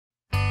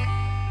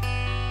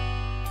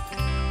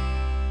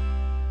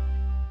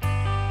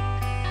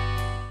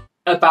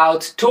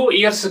About 2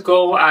 years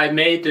ago I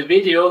made a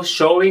video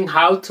showing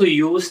how to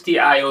use the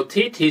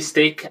IoTT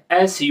Stick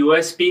as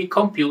USB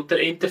computer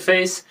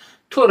interface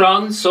to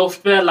run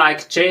software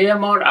like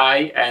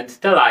JMRI and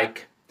the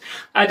like.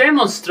 I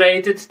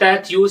demonstrated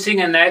that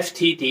using an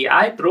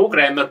FTDI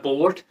programmer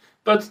board,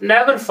 but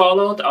never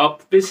followed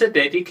up with a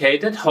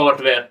dedicated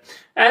hardware,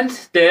 and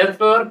there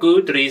were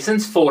good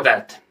reasons for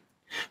that.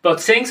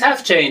 But things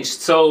have changed,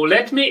 so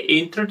let me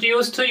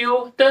introduce to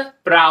you the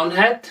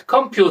BrownHat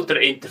Computer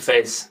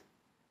Interface.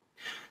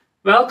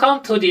 Welcome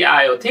to the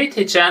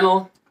IoTT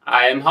channel.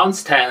 I am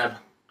Hans Tanner.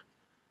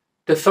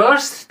 The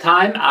first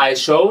time I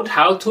showed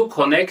how to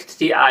connect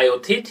the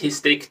IoTT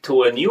stick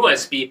to an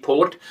USB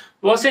port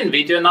was in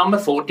video number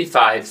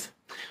 45.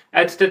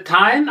 At the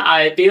time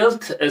I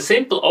built a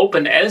simple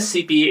open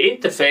LCB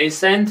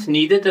interface and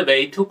needed a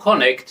way to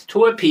connect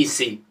to a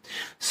PC.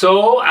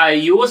 So I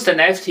used an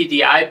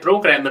FTDI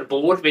programmer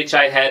board which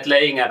I had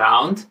laying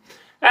around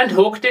and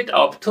hooked it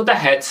up to the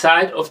head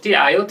side of the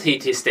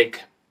IoTT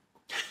stick.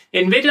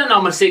 In video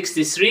number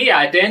 63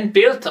 I then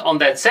built on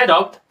that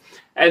setup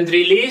and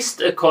released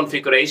a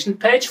configuration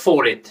page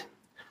for it.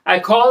 I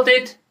called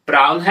it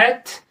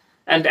BrownHat,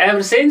 and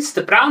ever since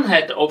the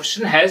BrownHat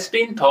option has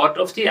been part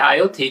of the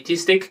IoTT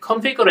stick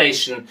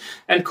configuration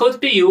and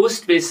could be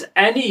used with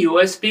any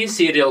USB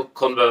serial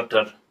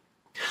converter.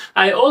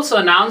 I also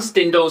announced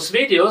in those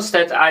videos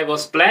that I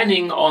was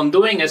planning on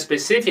doing a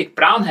specific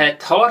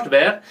BrownHat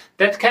hardware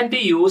that can be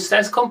used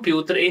as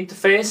computer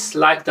interface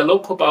like the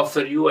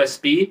Locobuffer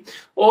USB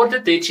or the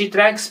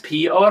Digitrax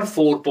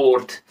PR4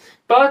 board,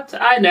 but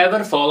I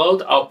never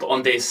followed up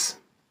on this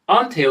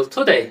until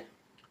today.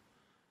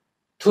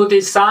 To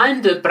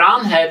design the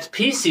BrownHat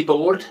PC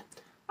board,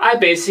 I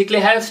basically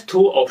have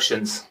two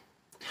options.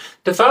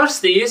 The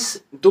first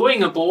is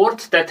doing a board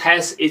that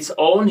has its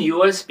own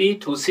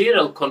USB to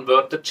serial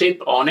converter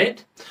chip on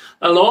it,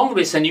 along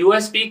with an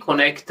USB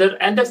connector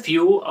and a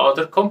few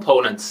other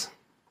components.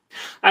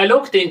 I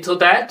looked into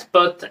that,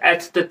 but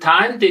at the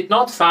time did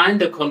not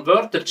find a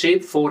converter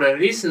chip for a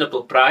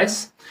reasonable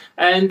price,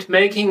 and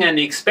making an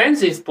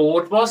expensive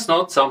board was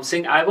not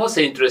something I was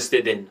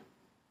interested in.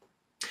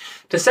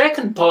 The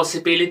second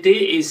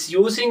possibility is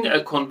using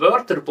a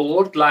converter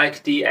board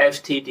like the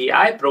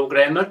FTDI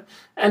programmer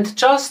and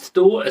just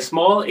do a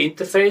small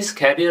interface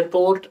carrier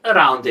board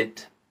around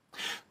it.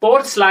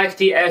 Boards like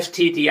the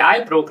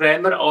FTDI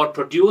programmer are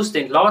produced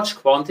in large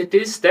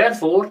quantities,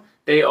 therefore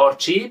they are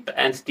cheap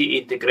and the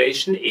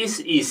integration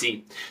is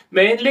easy,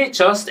 mainly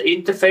just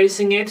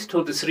interfacing it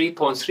to the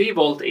 3.3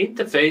 volt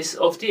interface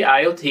of the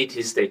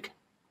IoTT stick.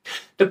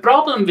 The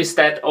problem with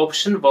that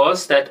option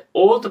was that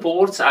all the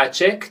boards I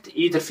checked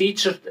either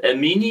featured a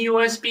mini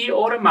USB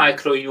or a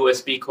micro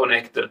USB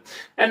connector,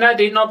 and I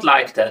did not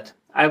like that.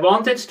 I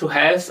wanted to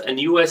have an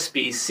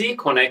USB-C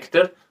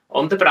connector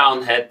on the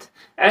BrownHat,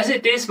 as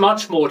it is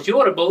much more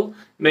durable,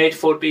 made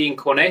for being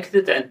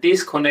connected and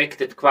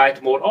disconnected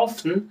quite more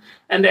often,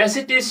 and as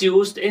it is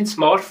used in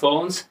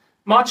smartphones,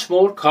 much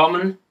more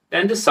common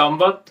than the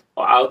somewhat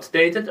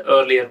outdated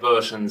earlier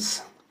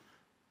versions.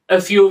 A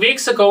few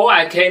weeks ago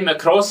I came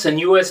across an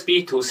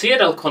USB to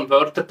serial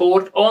converter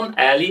board on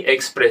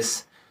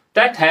AliExpress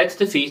that had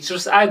the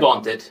features I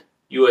wanted: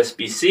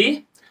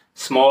 USB-C,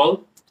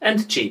 small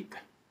and cheap.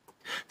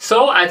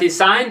 So I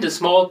designed a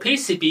small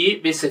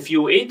PCB with a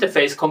few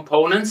interface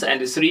components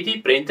and a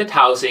 3D printed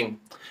housing.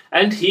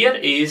 And here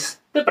is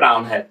the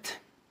BrownHat.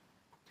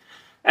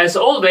 As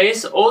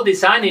always, all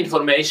design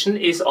information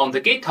is on the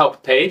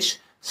GitHub page,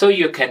 so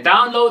you can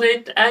download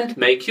it and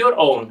make your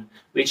own,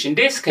 which in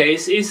this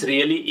case is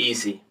really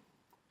easy.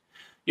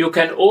 You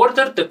can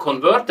order the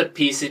converter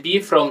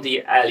PCB from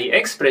the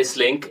AliExpress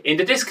link in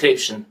the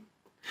description.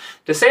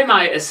 The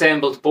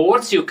semi-assembled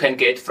boards you can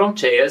get from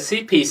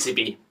JLC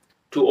PCB.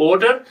 To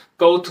order,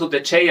 go to the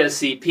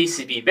JLC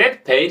PCB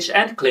webpage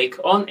and click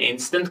on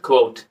Instant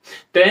Quote.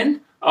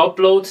 Then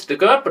upload the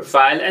Gerber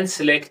file and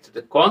select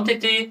the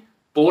quantity,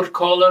 board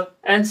color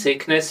and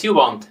thickness you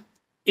want.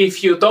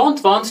 If you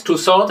don't want to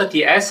solder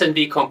the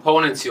assembly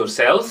components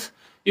yourself,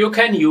 you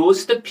can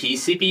use the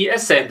PCB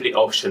assembly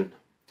option.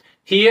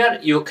 Here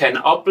you can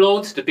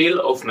upload the bill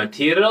of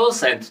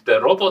materials and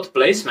the robot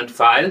placement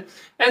file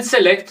and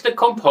select the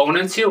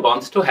components you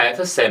want to have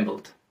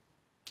assembled.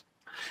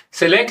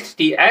 Select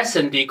the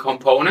assembly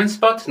components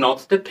but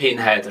not the pin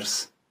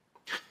headers.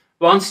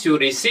 Once you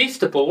receive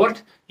the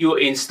board, you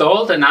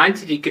install the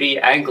 90-degree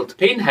angled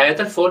pin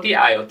header for the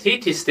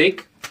IoTT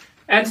stick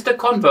and the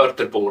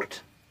converter board.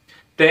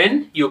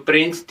 Then you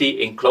print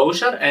the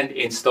enclosure and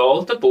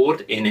install the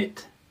board in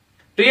it.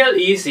 Real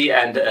easy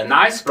and a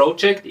nice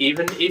project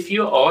even if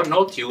you are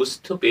not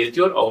used to build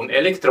your own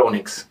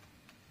electronics.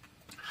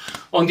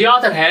 On the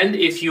other hand,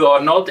 if you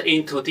are not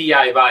into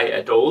DIY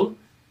at all,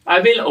 I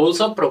will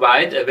also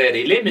provide a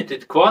very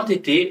limited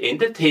quantity in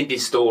the Tindy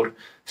store,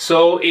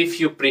 so if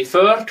you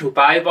prefer to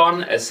buy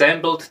one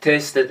assembled,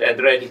 tested and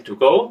ready to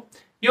go,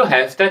 you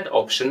have that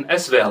option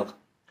as well.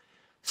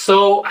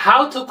 So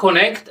how to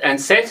connect and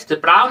set the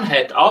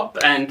BrownHat up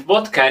and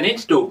what can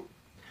it do?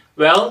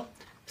 Well,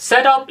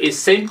 setup is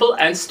simple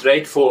and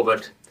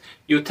straightforward.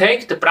 You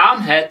take the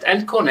BrownHat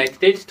and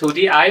connect it to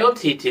the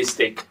IoTT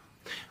stick.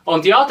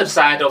 On the other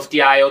side of the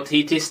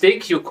IoTT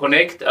stick you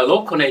connect a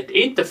Loconet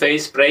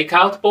interface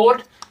breakout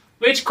board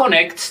which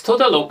connects to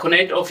the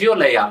Loconet of your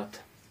layout.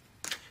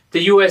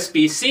 The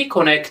USB-C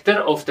connector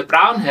of the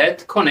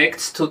BrownHat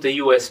connects to the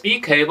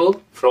USB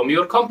cable from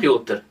your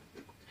computer.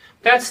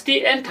 That's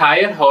the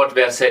entire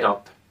hardware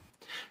setup.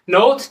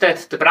 Note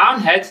that the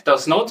BrownHat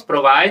does not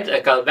provide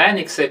a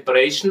galvanic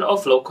separation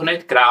of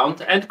Loconet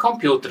ground and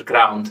computer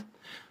ground.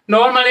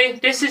 Normally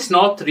this is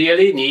not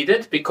really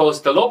needed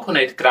because the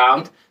Loconet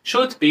ground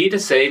should be the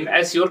same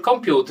as your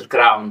computer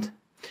ground.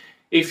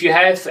 If you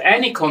have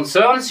any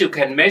concerns, you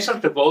can measure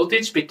the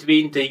voltage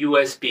between the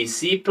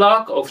USB-C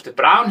plug of the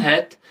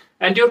BrownHat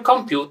and your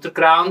computer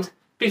ground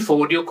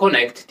before you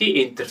connect the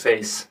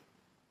interface.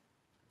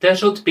 There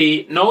should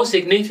be no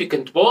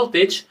significant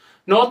voltage,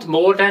 not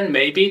more than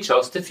maybe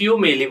just a few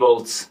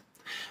millivolts.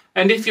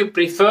 And if you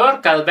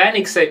prefer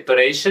galvanic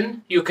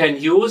separation, you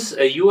can use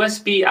a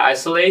USB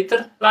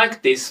isolator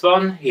like this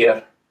one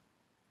here.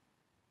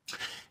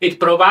 It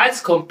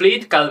provides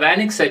complete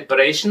galvanic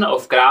separation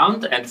of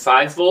ground and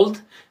 5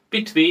 volt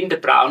between the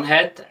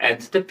BrownHat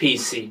and the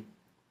PC.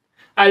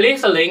 I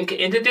leave a link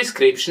in the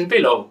description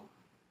below.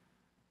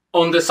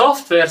 On the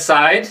software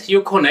side,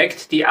 you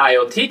connect the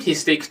IoTT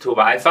stick to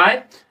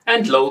Wi-Fi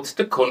and load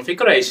the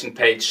configuration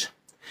page.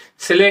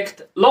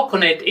 Select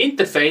Loconet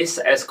interface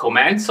as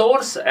command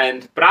source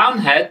and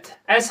BrownHat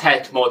as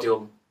hat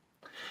module.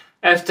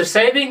 After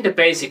saving the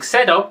basic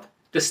setup,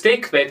 the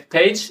stick web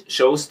page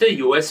shows the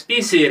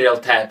USB serial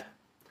tab.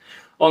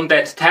 On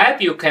that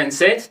tab you can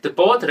set the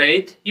baud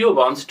rate you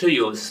want to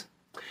use.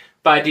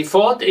 By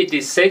default it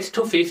is set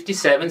to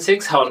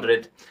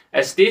 57600,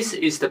 as this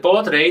is the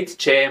baud rate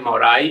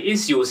JMRI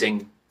is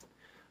using.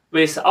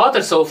 With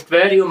other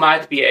software you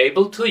might be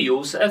able to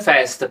use a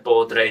faster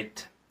baud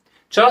rate.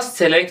 Just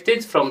select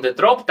it from the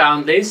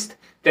drop-down list,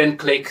 then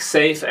click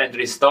Save and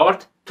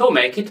Restart to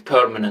make it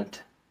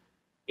permanent.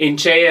 In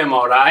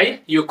JMRI,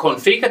 you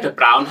configure the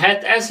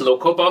BrownHat as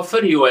local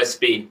buffer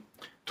USB.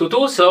 To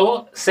do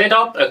so, set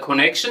up a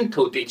connection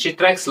to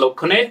Digitrax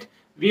Loconet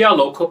via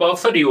local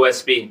buffer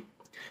USB.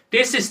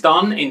 This is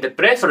done in the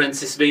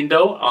Preferences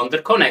window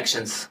under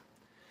Connections.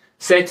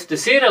 Set the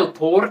serial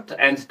port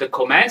and the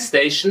command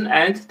station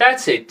and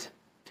that's it.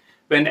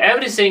 When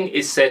everything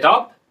is set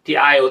up, the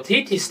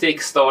IoTT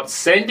stick starts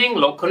sending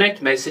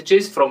Loconet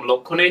messages from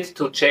Loconet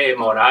to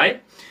JMRI,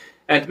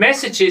 and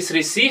messages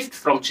received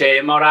from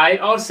JMRI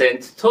are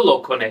sent to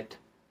Loconet.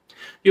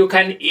 You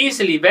can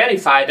easily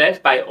verify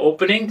that by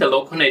opening the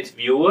Loconet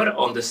viewer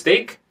on the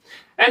stick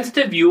and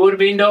the viewer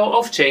window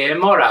of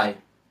JMRI.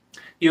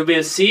 You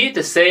will see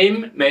the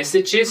same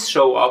messages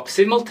show up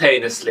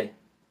simultaneously.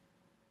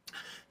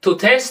 To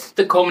test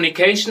the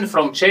communication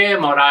from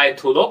JMRI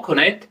to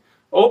Loconet,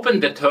 open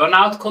the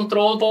turnout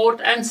control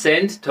board and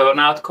send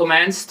turnout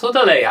commands to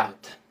the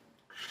layout.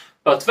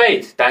 But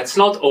wait, that's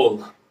not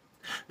all.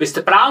 With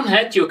the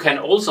BrownHat you can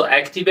also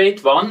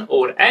activate one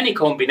or any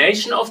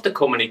combination of the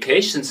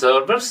communication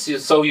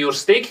servers, so your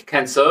stick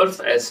can serve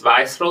as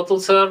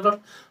WiThrottle server,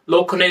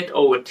 Loconet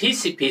over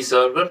TCP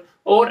server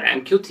or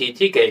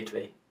MQTT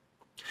gateway.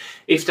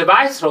 If the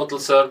WiThrottle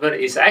server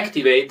is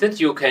activated,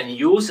 you can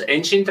use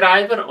Engine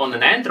Driver on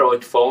an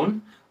Android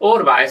phone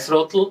or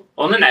WiThrottle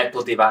on an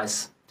Apple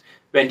device.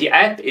 When the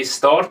app is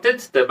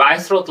started, the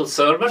WiThrottle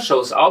server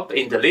shows up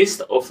in the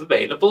list of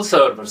available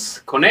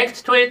servers.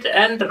 Connect to it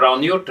and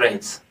run your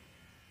trains.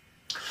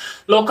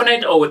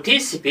 Loconet over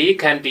TCP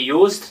can be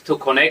used to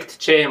connect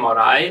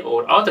JMRI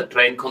or other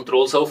train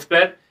control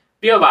software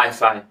via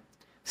Wi-Fi.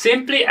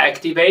 Simply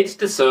activate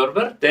the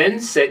server, then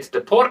set the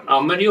port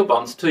number you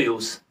want to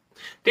use.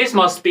 This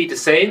must be the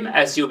same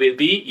as you will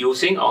be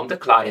using on the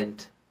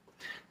client.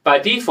 By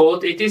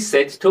default it is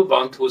set to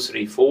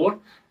 1234,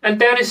 and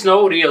there is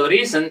no real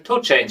reason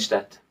to change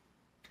that.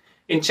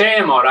 In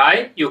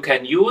JMRI you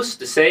can use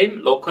the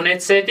same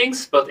Loconet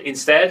settings, but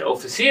instead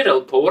of a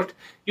serial port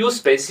you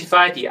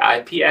specify the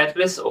IP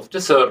address of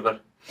the server.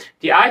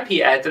 The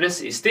IP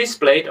address is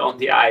displayed on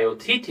the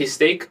IoTT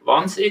stick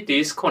once it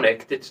is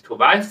connected to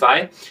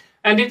Wi-Fi,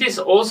 and it is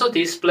also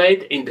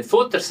displayed in the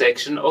footer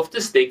section of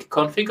the stick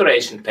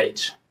configuration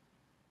page.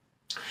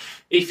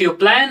 If you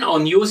plan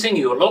on using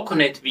your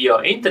Loconet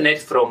via internet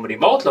from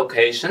remote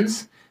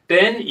locations,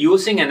 then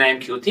using an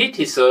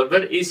MQTT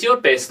server is your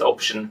best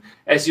option,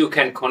 as you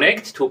can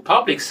connect to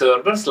public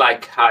servers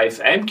like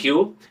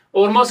HiveMQ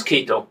or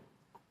Mosquito.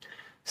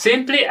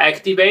 Simply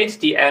activate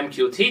the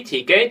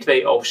MQTT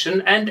gateway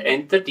option and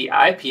enter the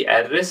IP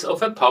address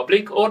of a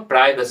public or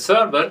private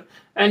server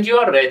and you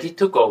are ready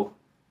to go.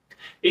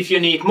 If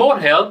you need more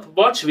help,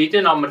 watch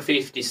video number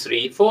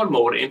 53 for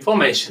more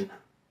information.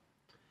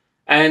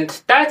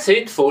 And that's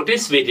it for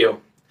this video.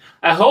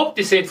 I hope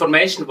this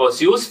information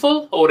was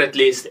useful or at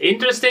least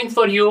interesting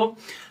for you,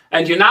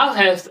 and you now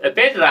have a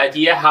better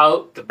idea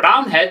how the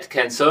BrownHat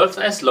can serve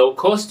as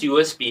low-cost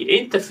USB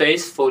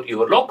interface for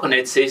your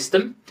Loconet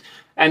system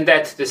and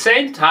at the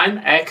same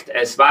time act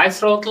as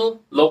WiThrottle,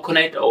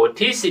 Loconet over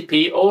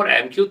TCP or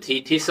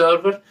MQTT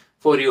server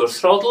for your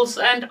throttles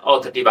and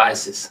other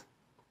devices?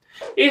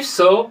 If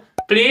so,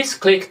 please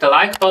click the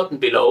like button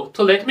below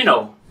to let me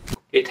know.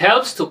 It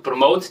helps to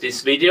promote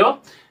this video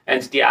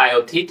and the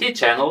IoTT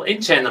channel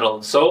in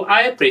general, so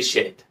I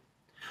appreciate.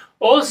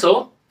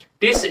 Also,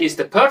 this is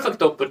the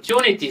perfect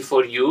opportunity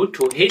for you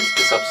to hit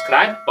the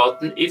subscribe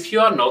button if you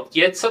are not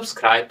yet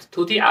subscribed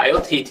to the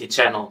IoTT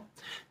channel.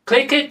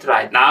 Click it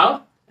right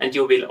now and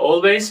you will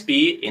always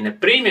be in a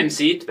premium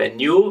seat when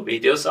new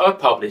videos are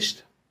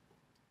published.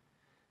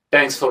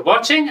 Thanks for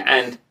watching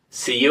and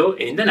see you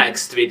in the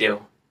next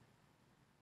video.